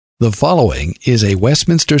The following is a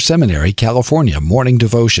Westminster Seminary, California morning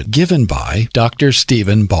devotion given by Dr.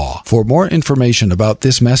 Stephen Baugh. For more information about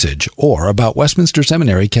this message or about Westminster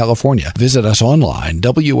Seminary, California, visit us online,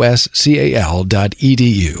 wscal.edu,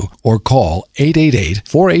 or call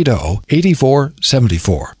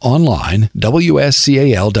 888-480-8474. Online,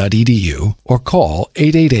 wscal.edu, or call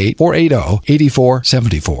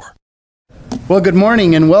 888-480-8474. Well, good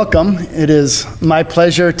morning and welcome. It is my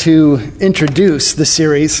pleasure to introduce the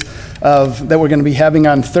series that we're going to be having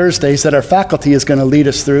on Thursdays that our faculty is going to lead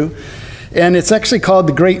us through. And it's actually called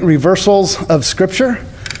The Great Reversals of Scripture.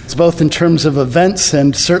 It's both in terms of events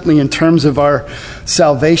and certainly in terms of our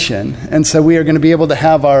salvation. And so we are going to be able to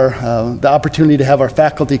have the opportunity to have our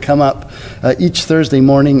faculty come up each Thursday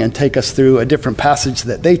morning and take us through a different passage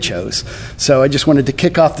that they chose. So I just wanted to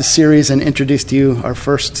kick off the series and introduce to you our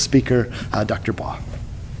first speaker, Dr. Baugh.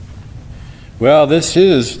 Well, this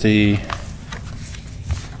is the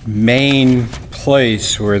main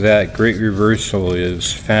place where that great reversal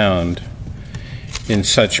is found in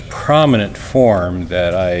such prominent form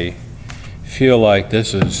that I feel like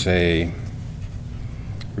this is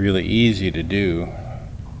really easy to do.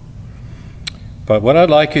 But what I'd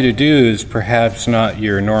like you to do is perhaps not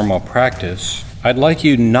your normal practice. I'd like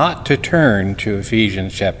you not to turn to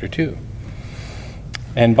Ephesians chapter 2.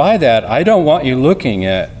 And by that, I don't want you looking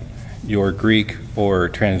at your Greek or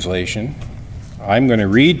translation. I'm going to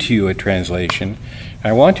read to you a translation.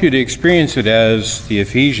 I want you to experience it as the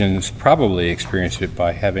Ephesians probably experienced it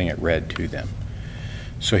by having it read to them.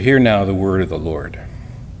 So hear now the word of the Lord.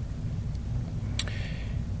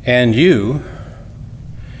 And you,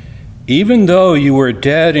 even though you were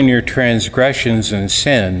dead in your transgressions and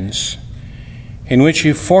sins, in which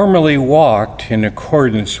you formerly walked in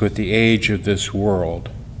accordance with the age of this world,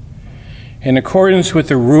 in accordance with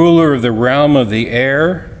the ruler of the realm of the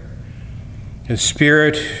air, the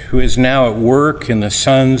Spirit who is now at work in the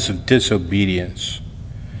sons of disobedience,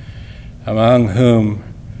 among whom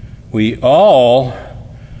we all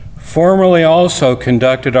formerly also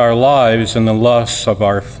conducted our lives in the lusts of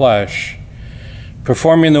our flesh,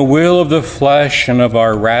 performing the will of the flesh and of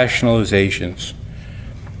our rationalizations.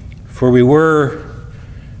 For we were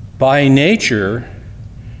by nature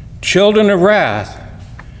children of wrath,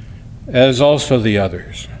 as also the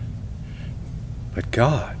others. But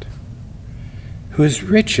God, who is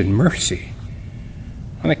rich in mercy,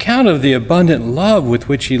 on account of the abundant love with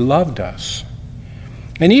which he loved us.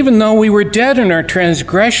 And even though we were dead in our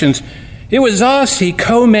transgressions, it was us he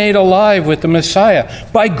co-made alive with the Messiah.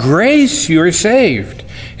 By grace you are saved,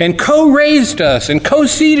 and co-raised us and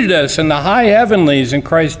co-seated us in the high heavenlies in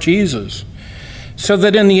Christ Jesus, so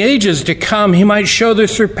that in the ages to come he might show the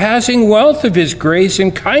surpassing wealth of his grace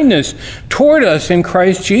and kindness toward us in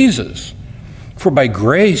Christ Jesus. For by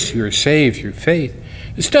grace you are saved through faith.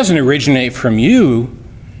 This doesn't originate from you.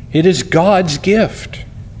 It is God's gift,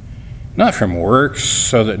 not from works,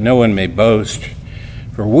 so that no one may boast.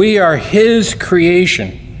 For we are his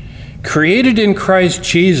creation, created in Christ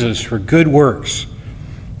Jesus for good works,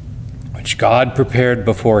 which God prepared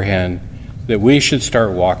beforehand that we should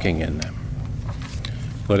start walking in them.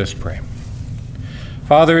 Let us pray.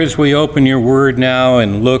 Father, as we open your word now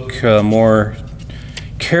and look more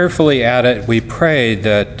carefully at it, we pray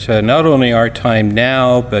that not only our time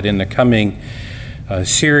now, but in the coming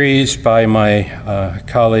series by my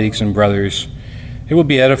colleagues and brothers, it will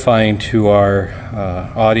be edifying to our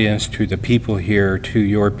audience, to the people here, to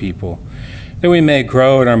your people, that we may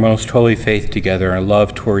grow in our most holy faith together and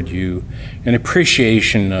love toward you, in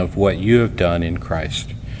appreciation of what you have done in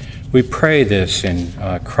Christ. We pray this in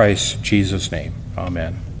Christ Jesus' name.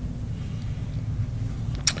 Amen.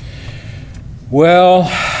 Well,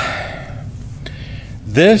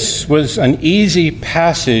 this was an easy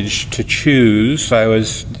passage to choose.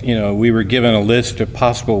 We were given a list of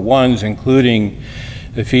possible ones, including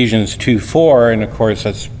Ephesians 2:4, and of course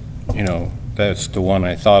that's the one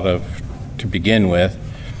I thought of to begin with.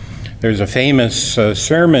 There's a famous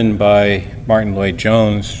sermon by Martin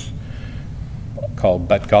Lloyd-Jones called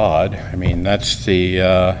 "But God." I mean, that's the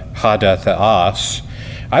Hadeth As.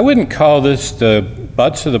 I wouldn't call this the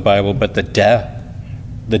buts of the Bible, but the des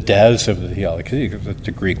of the theology. That's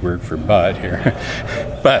the Greek word for but here.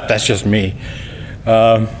 But that's just me.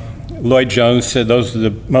 Lloyd-Jones said those are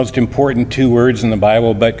the most important two words in the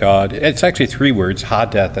Bible, but God. It's actually three words,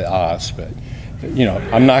 Hadeth As, but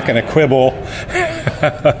I'm not going to quibble.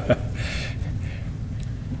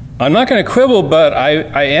 I'm not going to quibble, but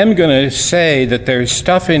I am going to say that there's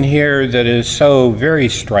stuff in here that is so very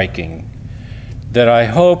striking that I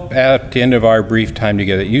hope at the end of our brief time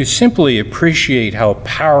together, you simply appreciate how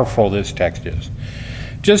powerful this text is.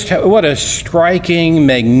 Just what a striking,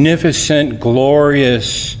 magnificent,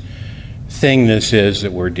 glorious thing this is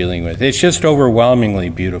that we're dealing with. It's just overwhelmingly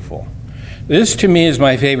beautiful. This, to me, is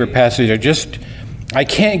my favorite passage. I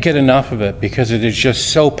can't get enough of it because it is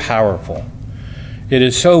just so powerful. It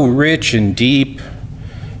is so rich and deep.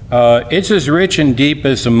 It's as rich and deep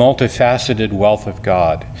as the multifaceted wealth of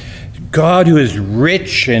God. God who is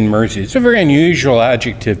rich in mercy. It's a very unusual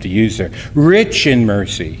adjective to use there. Rich in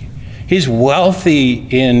mercy. He's wealthy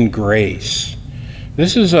in grace.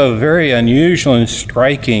 This is a very unusual and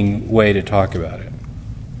striking way to talk about it.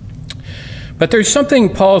 But there's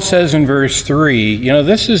something Paul says in verse 3. You know,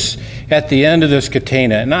 this is at the end of this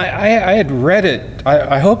catena. And I had read it.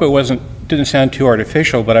 I hope it didn't sound too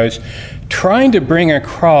artificial, but I was trying to bring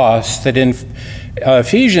across that in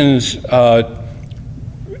Ephesians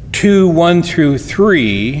 2, 1 through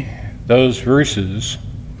 3, those verses,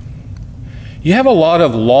 you have a lot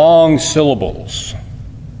of long syllables.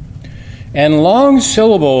 And long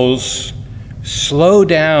syllables slow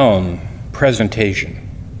down presentation.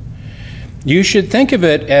 You should think of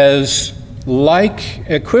it as like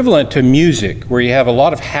equivalent to music, where you have a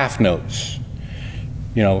lot of half notes.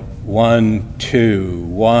 You know, 1, 2,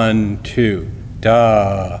 1, 2,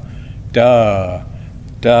 da, da,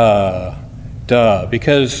 da, da.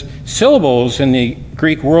 Because syllables in the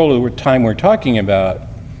Greek world of the time we're talking about,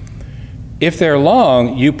 if they're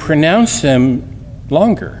long, you pronounce them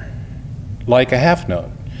longer, like a half note.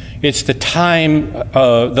 It's the time,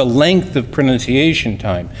 the length of pronunciation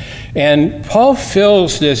time. And Paul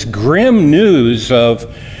fills this grim news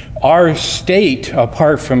of our state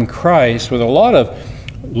apart from Christ with a lot of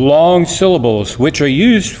long syllables, which are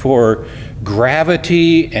used for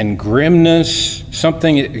gravity and grimness,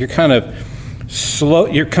 something you're kind of slow,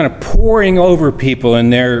 you're kind of pouring over people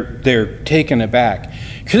and they're taken aback.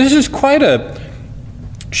 Because this is quite a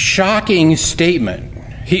shocking statement.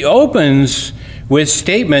 He opens with a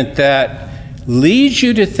statement that leads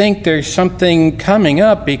you to think there's something coming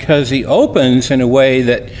up, because he opens in a way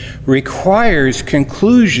that requires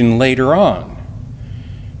conclusion later on.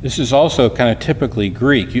 This is also kind of typically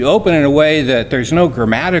Greek. You open in a way that there's no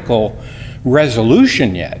grammatical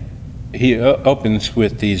resolution yet. He opens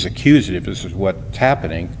with these accusatives. This is what's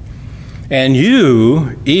happening. And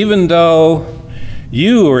you, even though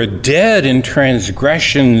you are dead in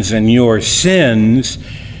transgressions and your sins,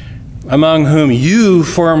 among whom you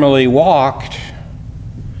formerly walked.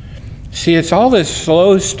 See, it's all this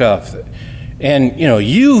slow stuff. And, you know,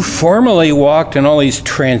 you formerly walked in all these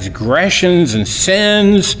transgressions and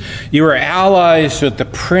sins. You were allies with the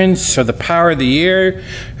prince of the power of the air,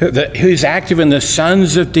 who's active in the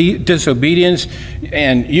sons of disobedience.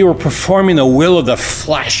 And you were performing the will of the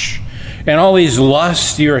flesh. And all these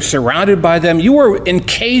lusts, you were surrounded by them. You were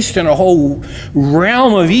encased in a whole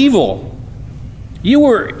realm of evil. You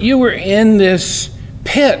were in this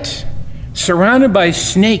pit, surrounded by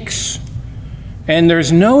snakes, and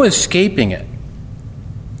there's no escaping it.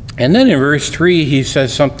 And then in verse 3, he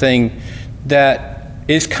says something that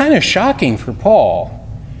is kind of shocking for Paul.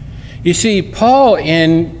 You see, Paul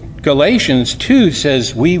in Galatians 2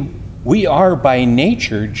 says, we are by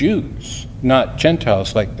nature Jews, not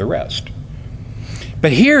Gentiles like the rest.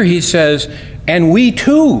 But here he says, and we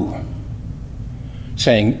too,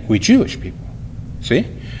 saying we Jewish people. See?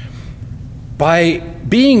 By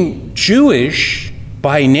being Jewish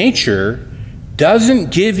by nature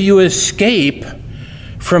doesn't give you escape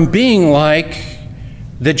from being like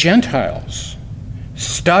the Gentiles,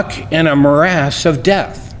 stuck in a morass of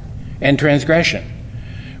death and transgression.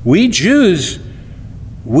 We Jews,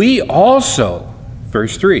 we also,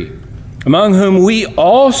 verse 3, among whom we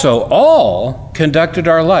also all conducted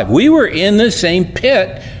our life. We were in the same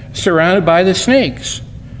pit, surrounded by the snakes.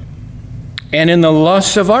 And in the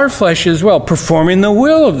lusts of our flesh as well, performing the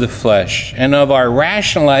will of the flesh and of our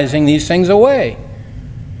rationalizing these things away.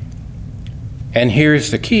 And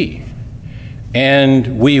here's the key.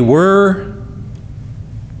 And we were,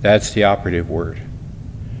 that's the operative word.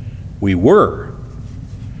 We were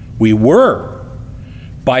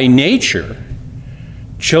by nature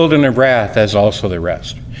children of wrath, as also the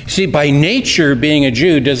rest. See, by nature, being a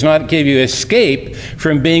Jew does not give you escape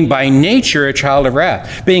from being by nature a child of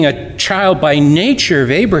wrath. Being a child by nature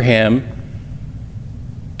of Abraham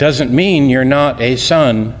doesn't mean you're not a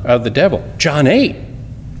son of the devil. John 8.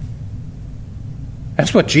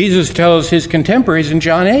 That's what Jesus tells his contemporaries in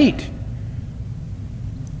John 8.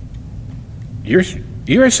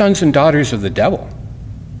 You're sons and daughters of the devil.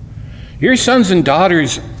 You're sons and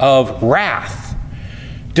daughters of wrath,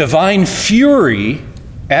 divine fury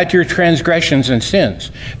at your transgressions and sins.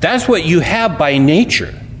 That's what you have by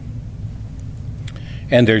nature.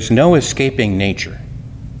 And there's no escaping nature.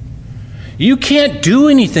 You can't do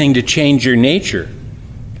anything to change your nature.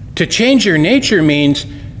 To change your nature means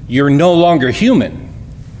you're no longer human.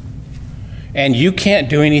 And you can't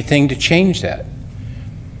do anything to change that.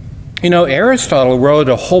 Aristotle wrote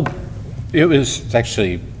it was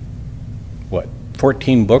actually,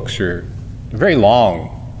 14 books, or a very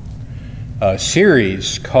long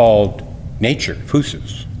series called Nature,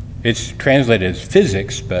 Physis. It's translated as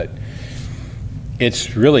physics, but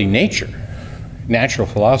it's really nature, natural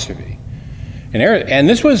philosophy. And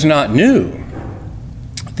this was not new.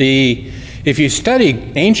 If you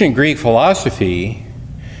study ancient Greek philosophy,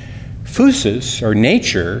 physis, or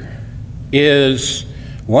nature, is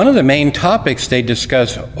one of the main topics they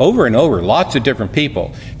discuss over and over, lots of different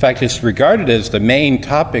people. In fact, it's regarded as the main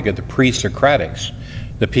topic of the pre-Socratics,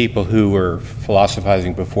 the people who were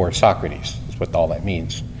philosophizing before Socrates. That's what all that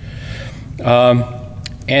means.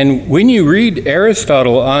 And when you read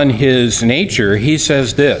Aristotle on his nature, he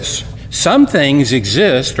says this: some things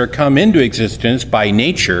exist or come into existence by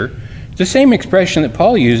nature, the same expression that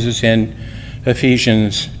Paul uses in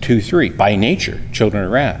Ephesians 2:3, by nature, children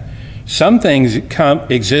of wrath. Some things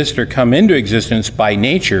exist or come into existence by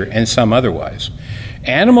nature, and some otherwise.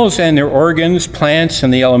 Animals and their organs, plants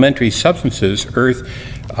and the elementary substances, earth,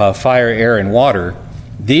 fire, air, and water,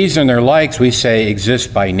 these and their likes, we say,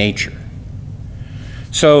 exist by nature.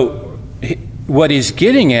 So what he's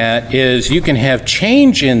getting at is you can have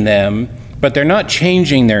change in them, but they're not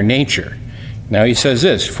changing their nature. Now he says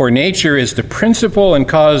this: for nature is the principle and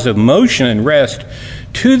cause of motion and rest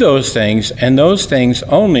to those things, and those things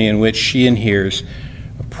only in which she inheres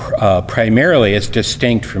primarily as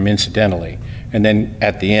distinct from incidentally. And then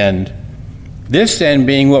at the end, this then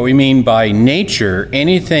being what we mean by nature,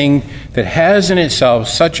 anything that has in itself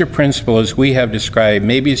such a principle as we have described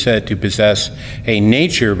may be said to possess a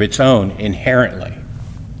nature of its own inherently.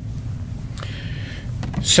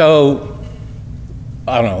 So,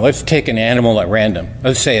 I don't know, let's take an animal at random.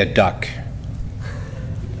 Let's say a duck.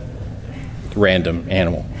 Random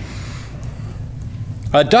animal.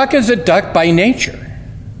 A duck is a duck by nature,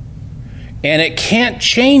 and it can't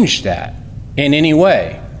change that in any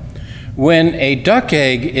way. When a duck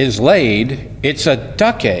egg is laid, it's a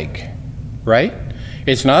duck egg, right?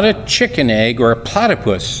 It's not a chicken egg or a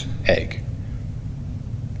platypus egg.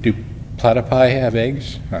 Do platypi have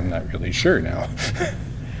eggs? I'm not really sure now.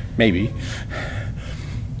 Maybe.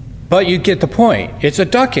 But you get the point. It's a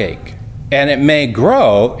duck egg. And it may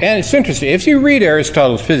grow, and it's interesting. If you read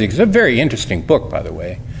Aristotle's Physics, it's a very interesting book, by the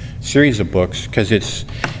way, series of books, because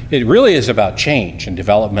it really is about change and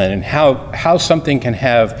development and how something can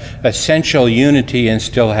have essential unity and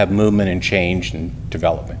still have movement and change and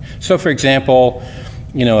development. So, for example,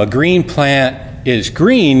 a green plant is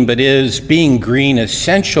green, but is being green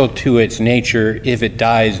essential to its nature? If it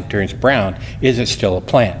dies and turns brown, is it still a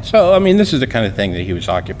plant? So, this is the kind of thing that he was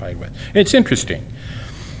occupied with. It's interesting.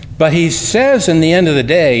 But he says in the end of the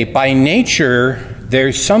day, by nature,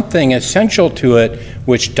 there's something essential to it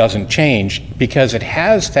which doesn't change because it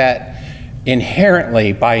has that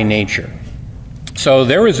inherently by nature. So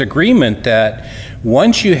there was agreement that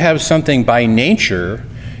once you have something by nature,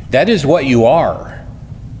 that is what you are.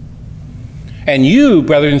 And you,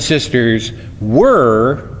 brothers and sisters,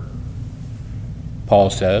 were,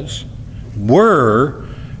 Paul says, were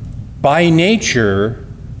by nature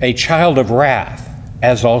a child of wrath,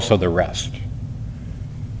 as also the rest.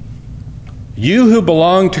 You who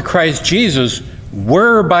belong to Christ Jesus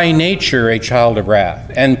were by nature a child of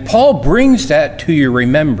wrath. And Paul brings that to your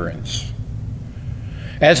remembrance.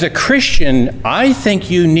 As a Christian, I think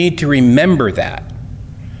you need to remember that.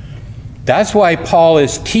 That's why Paul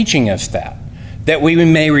is teaching us that we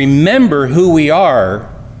may remember who we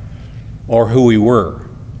are or who we were.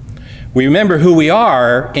 We remember who we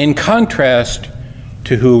are in contrast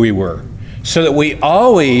to who we were, so that we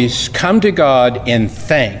always come to God in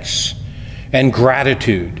thanks and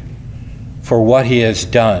gratitude for what He has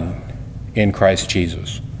done in Christ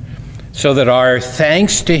Jesus, so that our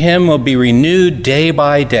thanks to Him will be renewed day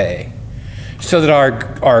by day, so that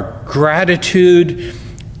our gratitude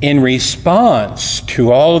in response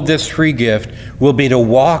to all of this free gift will be to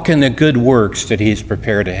walk in the good works that He's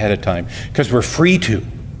prepared ahead of time, because we're free to,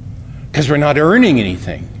 because we're not earning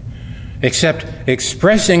anything except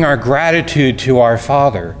expressing our gratitude to our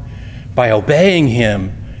Father by obeying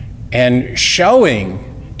Him and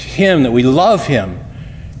showing to Him that we love Him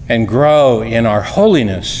and grow in our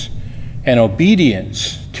holiness and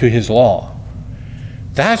obedience to His law.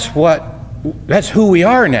 That's who we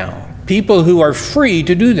are now. People who are free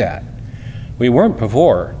to do that. We weren't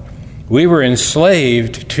before. We were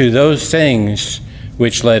enslaved to those things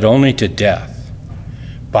which led only to death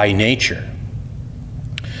by nature.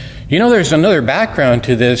 You know, there's another background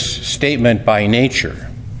to this statement, by nature.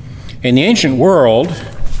 In the ancient world,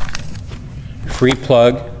 free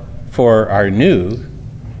plug for our he's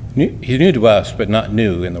new to us, but not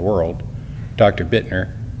new in the world, Dr.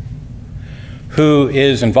 Bittner, who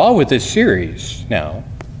is involved with this series now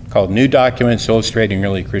called New Documents Illustrating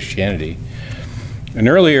Early Christianity. An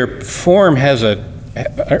earlier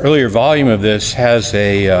volume of this has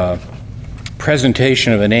a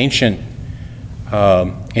presentation of an ancient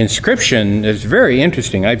inscription that's very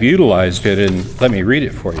interesting. I've utilized it, and let me read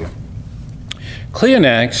it for you.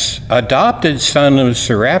 Cleonax, adopted son of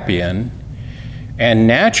Serapion and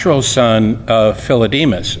natural son of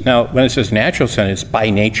Philodemus. Now, when it says natural son, it's by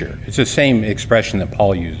nature. It's the same expression that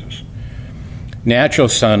Paul uses. Natural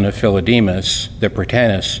son of Philodemus, the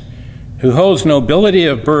Praetanus, who holds nobility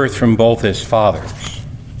of birth from both his fathers.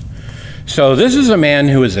 So this is a man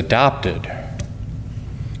who is adopted,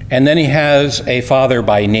 and then he has a father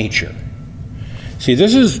by nature. See,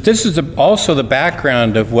 this is also the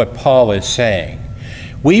background of what Paul is saying.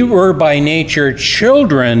 We were by nature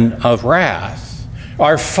children of wrath.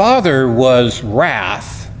 Our father was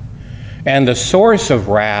wrath, and the source of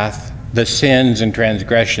wrath, the sins and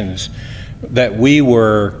transgressions that we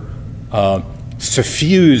were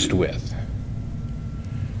suffused with.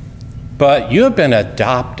 But you have been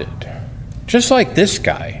adopted, just like this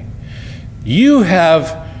guy. You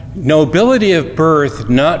have nobility of birth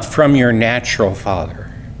not from your natural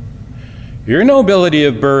father. Your nobility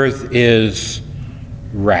of birth is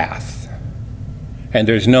wrath, and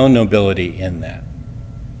there's no nobility in that.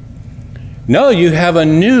 No, you have a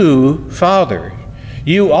new father.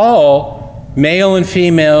 You all, male and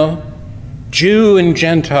female, Jew and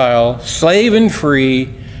Gentile, slave and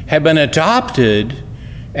free, have been adopted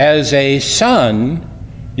as a son.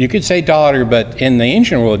 You could say daughter, but in the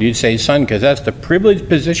ancient world you'd say son, because that's the privileged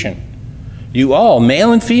position. You all,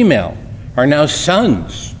 male and female, are now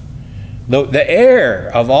sons. The heir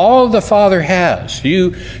of all the Father has.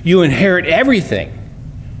 You inherit everything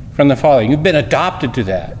from the Father. You've been adopted to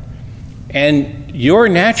that. And your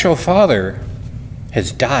natural father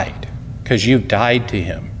has died because you've died to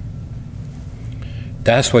him.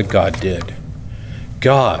 That's what God did.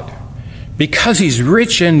 God, because he's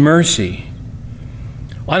rich in mercy,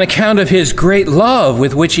 on account of his great love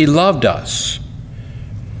with which he loved us,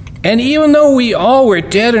 and even though we all were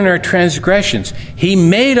dead in our transgressions, he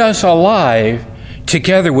made us alive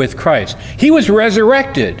together with Christ. He was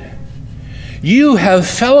resurrected. You have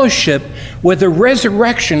fellowship with the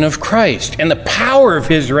resurrection of Christ and the power of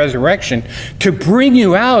his resurrection to bring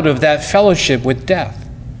you out of that fellowship with death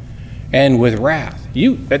and with wrath.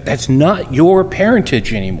 That's not your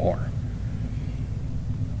parentage anymore.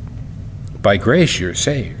 By grace you're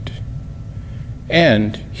saved.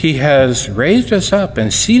 And he has raised us up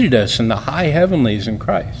and seated us in the high heavenlies in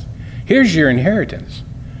Christ. Here's your inheritance.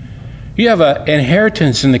 You have an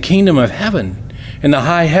inheritance in the kingdom of heaven, in the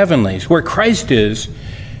high heavenlies, where Christ is,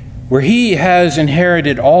 where he has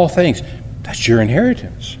inherited all things. That's your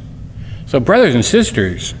inheritance. So, brothers and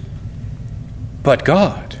sisters, but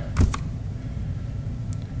God,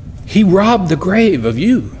 he robbed the grave of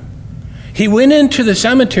you. He went into the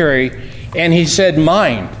cemetery and he said,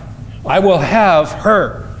 mine. I will have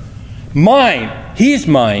her. Mine. He's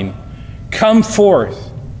mine. Come forth.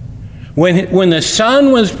 When the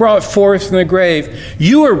son was brought forth from the grave,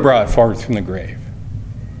 you were brought forth from the grave.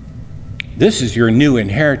 This is your new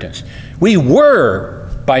inheritance. We were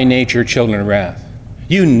by nature children of wrath.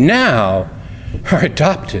 You now are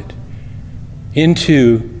adopted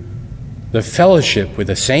into the fellowship with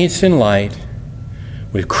the saints in light,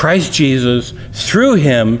 with Christ Jesus, through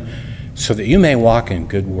him, so that you may walk in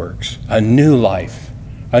good works, a new life,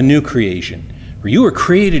 a new creation, where you were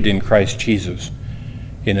created in Christ Jesus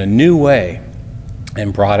in a new way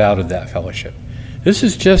and brought out of that fellowship. This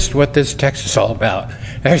is just what this text is all about.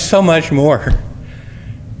 There's so much more,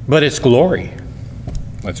 but it's glory.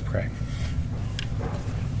 Let's pray.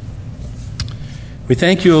 We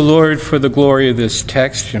thank you, O Lord, for the glory of this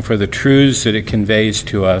text and for the truths that it conveys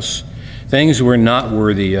to us, things we're not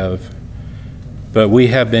worthy of. But we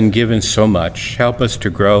have been given so much. Help us to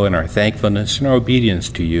grow in our thankfulness and our obedience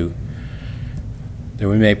to you, that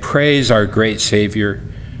we may praise our great Savior,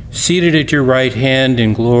 seated at your right hand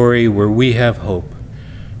in glory where we have hope,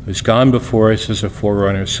 who's gone before us as a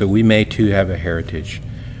forerunner, so we may too have a heritage.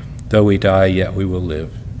 Though we die, yet we will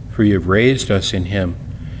live. For you have raised us in him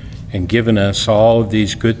and given us all of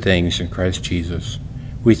these good things in Christ Jesus.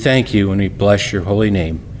 We thank you and we bless your holy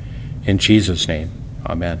name. In Jesus' name,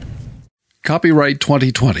 amen. Copyright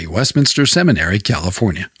 2020, Westminster Seminary,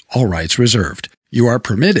 California. All rights reserved. You are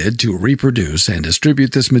permitted to reproduce and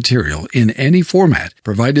distribute this material in any format,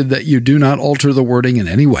 provided that you do not alter the wording in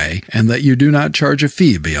any way and that you do not charge a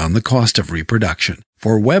fee beyond the cost of reproduction.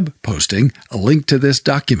 For web posting, a link to this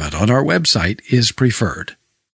document on our website is preferred.